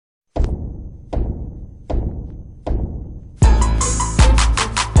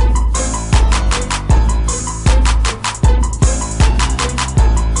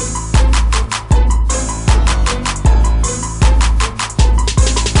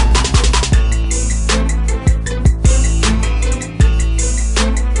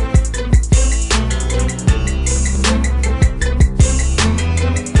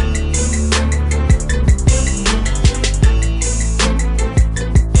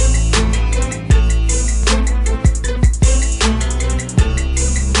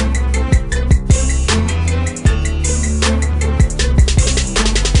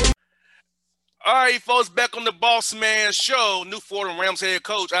welcome to Boss Man Show. New Fordham Rams head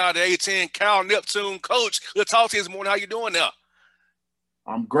coach out of the A10, Cal Neptune. Coach, let's talk to you this morning. How you doing now?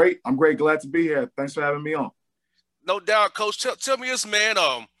 I'm great. I'm great. Glad to be here. Thanks for having me on. No doubt, Coach. Tell me this, man.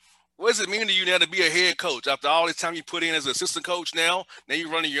 What does it mean to you now to be a head coach after all this time you put in as an assistant coach now? Now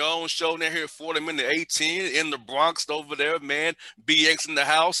you're running your own show now here at Fordham in the A10 in the Bronx over there, man. BX in the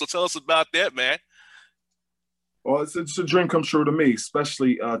house. So tell us about that, man. Well, it's a dream come true to me,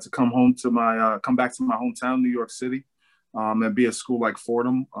 especially to come back to my hometown, New York City, and be at school like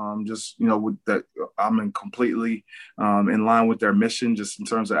Fordham. With that, I'm completely in line with their mission, just in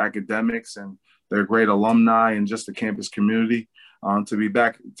terms of academics and their great alumni and just the campus community. To be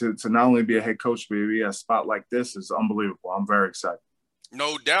back to not only be a head coach, but be at a spot like this is unbelievable. I'm very excited.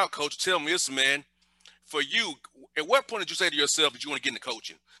 No doubt, Coach. Tell me this, man. For you, at what point did you say to yourself that you want to get into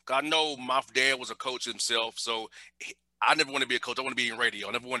coaching? Because I know my dad was a coach himself, so I never want to be a coach. I want to be in radio.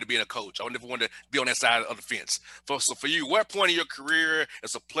 I never want to be a coach. I never want to be on that side of the fence. So for you, what point in your career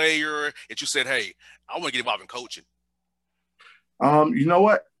as a player that you said, hey, I want to get involved in coaching? You know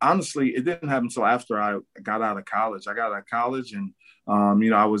what? Honestly, it didn't happen until after I got out of college. I got out of college and,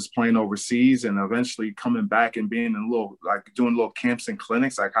 I was playing overseas and eventually coming back and being doing little camps and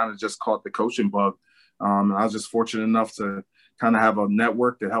clinics. I kind of just caught the coaching bug. I was just fortunate enough to kind of have a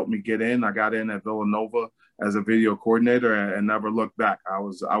network that helped me get in. I got in at Villanova as a video coordinator and never looked back. I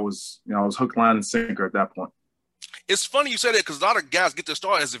was hook, line, and sinker at that point. It's funny you say that because a lot of guys get their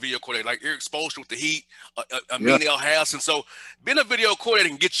start as a video coordinator, like Eric Spoelstra with the Heat, Amin El-Hassan. So being a video coordinator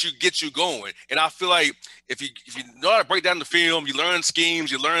can get you going. And I feel like if you know how to break down the film, you learn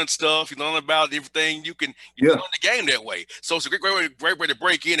schemes, you learn stuff, you learn about everything, you learn the game that way. So it's a great way to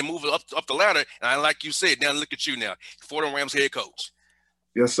break in and move up the ladder. And like you said, now look at you now, Fordham Rams head coach.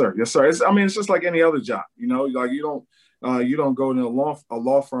 Yes, sir. Yes, sir. It's just like any other job. You don't go to a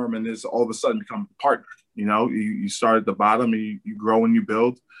law firm and just all of a sudden become a partner. You start at the bottom and you grow and you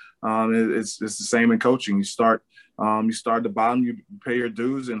build. It's the same in coaching. You start at the bottom, you pay your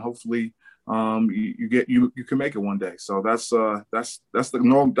dues, and hopefully you can make it one day. So that's the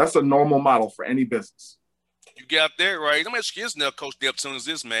norm. That's a normal model for any business. You got that right. Let me ask you this now, Coach Neptune, is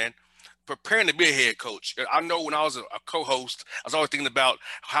this, man. Preparing to be a head coach. I know when I was a co-host, I was always thinking about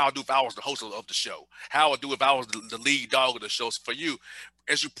how I'd do if I was the host of the show, how I'd do if I was the lead dog of the show. So for you,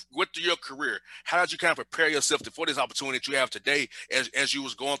 as you went through your career, how did you kind of prepare yourself for this opportunity that you have today as you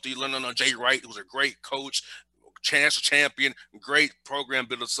was going through, you learning on Jay Wright, who was a great coach, national champion, great program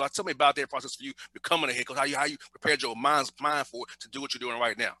builder. So tell me about that process for you becoming a head coach, how you prepared your mind for it to do what you're doing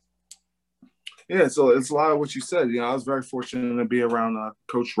right now. Yeah, so it's a lot of what you said. I was very fortunate to be around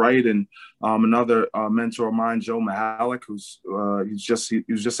Coach Wright and another mentor of mine, Joe Mahalik, he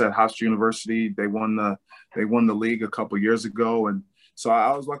was just at Hofstra University. They won the league a couple of years ago, and so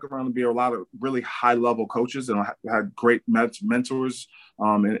I was lucky around to be a lot of really high level coaches, and I had great mentors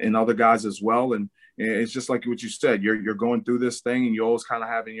and other guys as well. And it's just like what you said. You're going through this thing, and you always kind of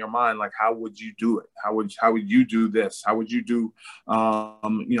have in your mind, like, how would you do it? How would you do this? How would you do?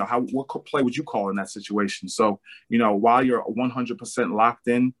 What play would you call in that situation? So while you're 100% locked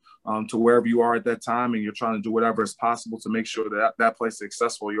in to wherever you are at that time, and you're trying to do whatever is possible to make sure that place is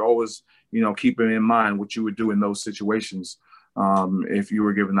successful, you're always keeping in mind what you would do in those situations if you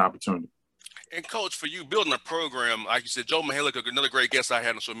were given the opportunity. And Coach, for you building a program, like you said, Joe Mahalik, another great guest I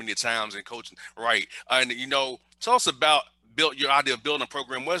had on so many times in coaching, right? And tell us about your idea of building a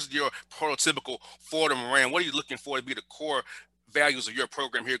program. What's your prototypical Fordham Ram? What are you looking for to be the core values of your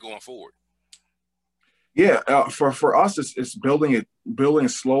program here going forward? Yeah, for us, it's building it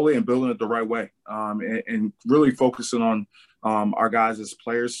slowly and building it the right way, and really focusing on our guys as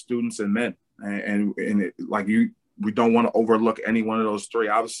players, students, and men, we don't want to overlook any one of those three.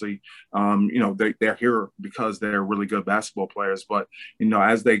 Obviously, they're here because they're really good basketball players. But,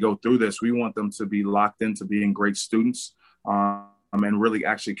 as they go through this, we want them to be locked into being great students and really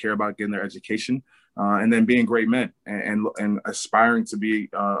actually care about getting their education and then being great men and aspiring to be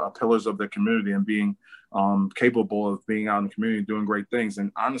pillars of their community and being capable of being out in the community and doing great things.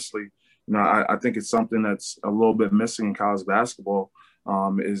 And honestly, I think it's something that's a little bit missing in college basketball.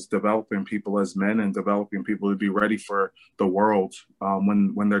 Is developing people as men and developing people to be ready for the world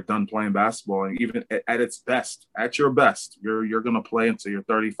when they're done playing basketball. And even at its best, at your best, you're going to play until you're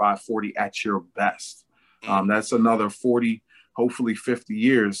 35, 40 at your best. That's another 40, hopefully 50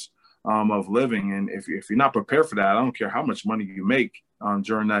 years of living. And if you're not prepared for that, I don't care how much money you make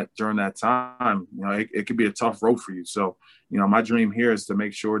during that time, it could be a tough road for you. So, my dream here is to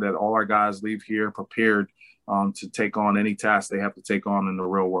make sure that all our guys leave here prepared to take on any task they have to take on in the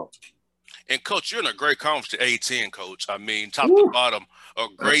real world. And Coach, you're in a great conference, the A10, Coach. I mean, top to Woo, bottom, a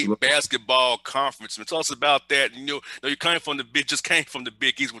great absolutely. basketball conference. And tell us about that. You came from just came from the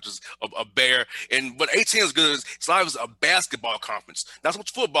Big East, which is a bear. And but A10 is good. It's not as a basketball conference, not so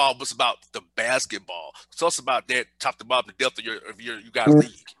much football, but it's about the basketball. Tell us about that, top to bottom, the depth of your you guys'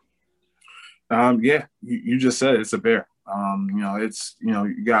 league. Yeah, you just said it's a bear. It's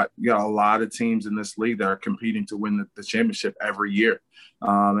you got a lot of teams in this league that are competing to win the championship every year,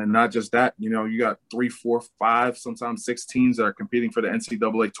 and not just that. You got 3, 4, 5, sometimes 6 teams that are competing for the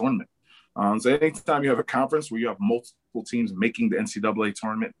NCAA tournament. So anytime you have a conference where you have multiple teams making the NCAA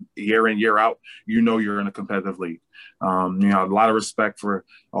tournament year in, year out, you're in a competitive league. A lot of respect for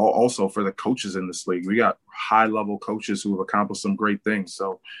also for the coaches in this league. We got high level coaches who have accomplished some great things.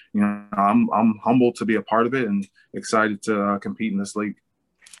 So, I'm humbled to be a part of it and excited to compete in this league.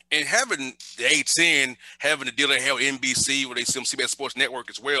 And having the A10, having the deal they have with NBC, where they see CBS Sports Network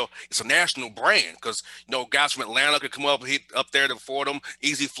as well, it's a national brand because, guys from Atlanta could come hit up there to Fordham,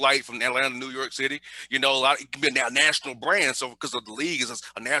 easy flight from Atlanta to New York City. A lot, it can be a national brand. So because of the league is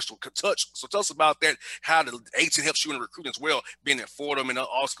a national touch. So tell us about that, how the A10 helps you in recruiting as well, being at Fordham and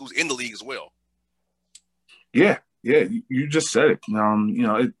all schools in the league as well. Yeah, you just said it.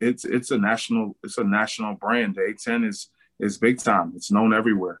 It's a national brand. The A10 is big time. It's known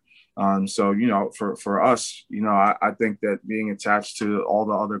everywhere. So for us, I think that being attached to all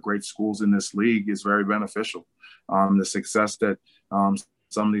the other great schools in this league is very beneficial. The success that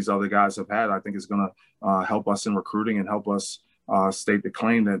some of these other guys have had, I think, is going to help us in recruiting and help us state the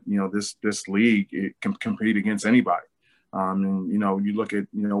claim that this league, it can compete against anybody. And you look at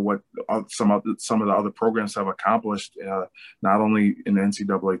what some of the other programs have accomplished, not only in the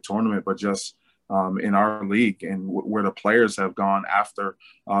NCAA tournament, but just in our league and where the players have gone after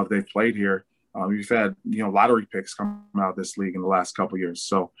they've played here. We've had lottery picks come out of this league in the last couple of years.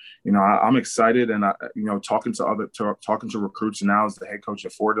 So I'm excited, and talking to recruits now as the head coach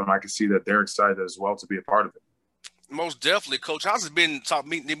at Fordham, I can see that they're excited as well to be a part of it. Most definitely, Coach. How's it been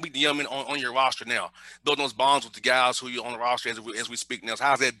meeting the young men on your roster now, building those bonds with the guys who you're on the roster as we speak now? So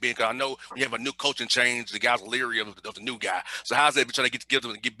how's that been? Because I know when you have a new coaching change, the guys are leery of the new guy. So how's that been trying to get together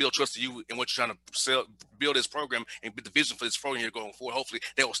and build trust to you and what you're trying to build this program and the vision for this program you're going forward? Hopefully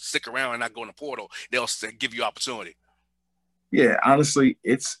they will stick around and not go in the portal. They'll give you opportunity. Yeah, honestly,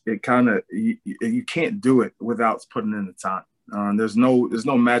 it kind of you can't do it without putting in the time. There's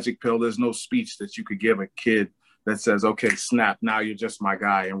no magic pill. There's no speech that you could give a kid that says, okay, snap, now you're just my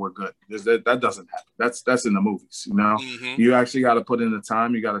guy and we're good. That doesn't happen. That's in the movies, Mm-hmm. You actually got to put in the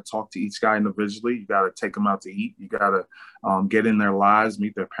time. You got to talk to each guy individually. You got to take them out to eat. You got to get in their lives,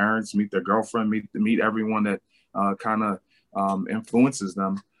 meet their parents, meet their girlfriend, meet everyone that kind of influences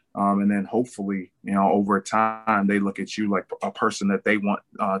them. And then hopefully, over time, they look at you like a person that they want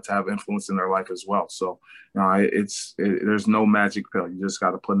to have influence in their life as well. So there's no magic pill. You just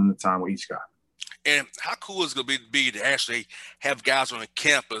got to put in the time with each guy. And how cool is it going to be to actually have guys on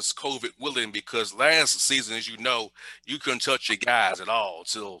campus COVID willing? Because last season, as you couldn't touch your guys at all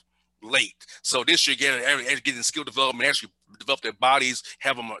till late. So this year, getting skill development, actually develop their bodies,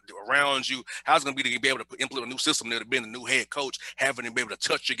 have them around you. How's it going to be able to implement a new system there, to being a new head coach, having them be able to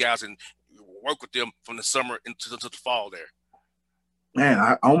touch your guys and work with them from the summer into the fall there? Man,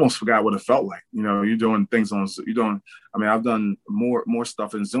 I almost forgot what it felt like. You're doing things I've done more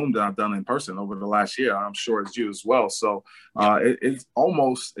stuff in Zoom than I've done in person over the last year. I'm sure it's you as well. So it's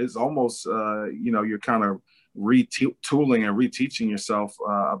almost you're kind of retooling and reteaching yourself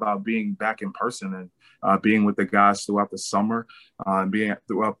about being back in person and being with the guys throughout the summer, and being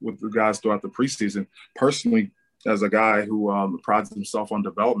with the guys throughout the preseason. Personally, as a guy who prides himself on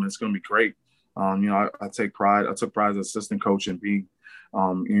development, it's going to be great. I took pride as an assistant coach in being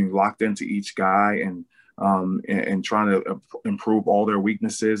locked into each guy and trying to improve all their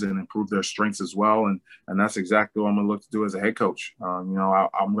weaknesses and improve their strengths as well. And that's exactly what I'm going to look to do as a head coach. I'm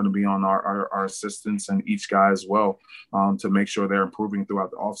going to be on our assistants and each guy as well to make sure they're improving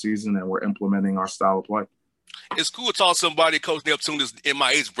throughout the offseason and we're implementing our style of play. It's cool to talk to somebody, Coach Neptune, is in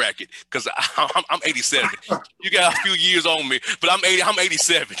my age bracket, because I'm 87. You got a few years on me, but I'm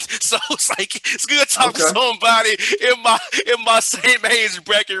 87. So it's good to talk to somebody in my same age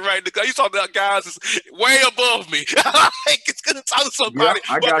bracket right now. You talking about guys that's way above me. It's good to talk to somebody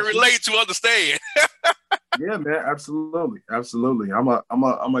who I can relate to, understand. Yeah, man, absolutely. I'm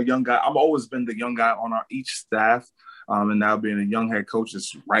a young guy. I've always been the young guy on each staff, and now being a young head coach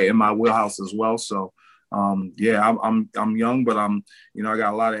is right in my wheelhouse as well. So. I'm young, but I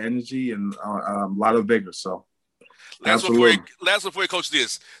got a lot of energy and a lot of vigor. So Last one before you coach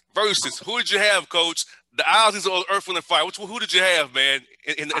this. Versus, who did you have, Coach? The Isleys or Earth, Wind & Fire? Who did you have, man?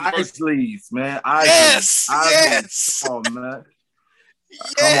 In Isleys, man. Yes. Come on, man.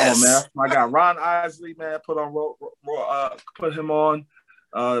 Come on, man. I got Ron Isley, man. Put him on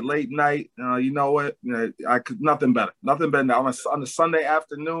late night. You know what? I could nothing better. Nothing better. On a Sunday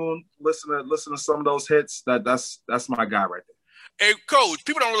afternoon, listen to some of those hits. That's my guy right there. Hey, Coach,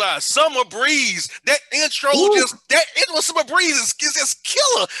 people don't realize Summer Breeze. That intro, Summer Breeze is just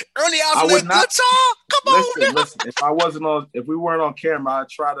killer. Ernie Isley, that guitar. Come on, listen. If we weren't on camera,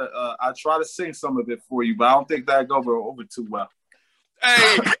 I'd try to sing some of it for you, but I don't think that'd go over too well.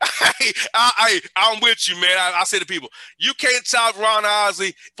 Hey, I'm with you, man. I say to people, you can't top Ron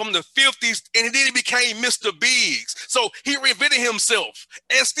Isley from the 50s, and then he became Mr. Biggs. So he reinvented himself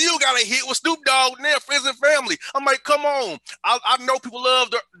and still got a hit with Snoop Dogg and their friends and family. I'm like, come on. I know people love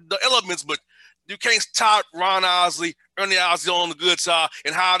the Elements, but you can't top Ron Isley, Ernie Isley on the guitar,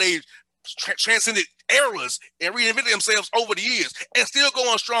 and how they transcended eras and reinvented themselves over the years and still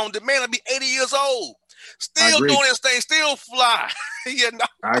going strong. The man will be 80 years old. Still doing this thing, still fly.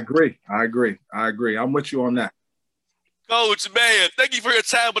 I agree. I'm with you on that. Coach, man, thank you for your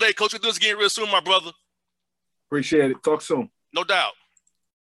time today. Coach, we'll do this again real soon, my brother. Appreciate it. Talk soon. No doubt.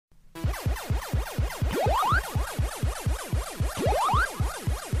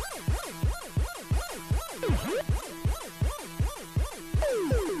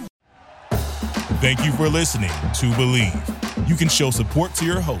 Thank you for listening to Believe. You can show support to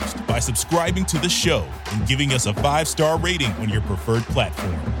your host by subscribing to the show and giving us a 5-star rating on your preferred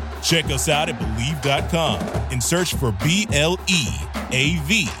platform. Check us out at Believe.com and search for BLEAV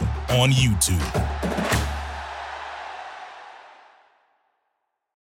on YouTube.